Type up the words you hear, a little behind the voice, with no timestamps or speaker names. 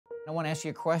I want to ask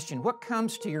you a question. What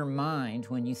comes to your mind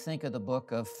when you think of the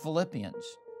book of Philippians?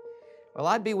 Well,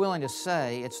 I'd be willing to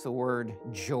say it's the word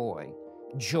joy.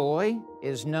 Joy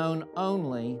is known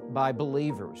only by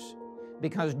believers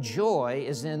because joy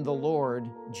is in the Lord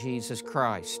Jesus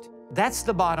Christ. That's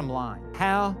the bottom line.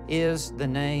 How is the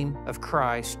name of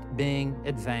Christ being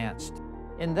advanced?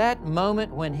 In that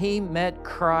moment when he met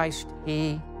Christ,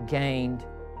 he gained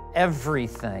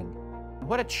everything.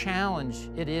 What a challenge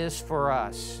it is for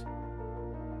us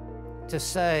to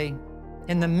say,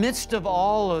 in the midst of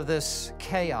all of this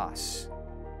chaos,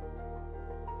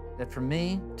 that for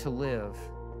me to live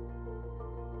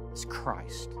is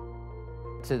Christ.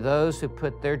 To those who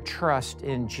put their trust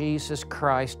in Jesus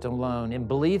Christ alone and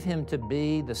believe Him to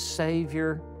be the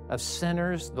Savior of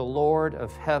sinners, the Lord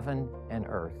of heaven and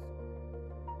earth,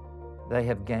 they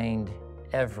have gained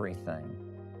everything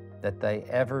that they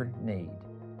ever need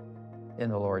in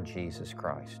the Lord Jesus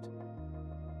Christ.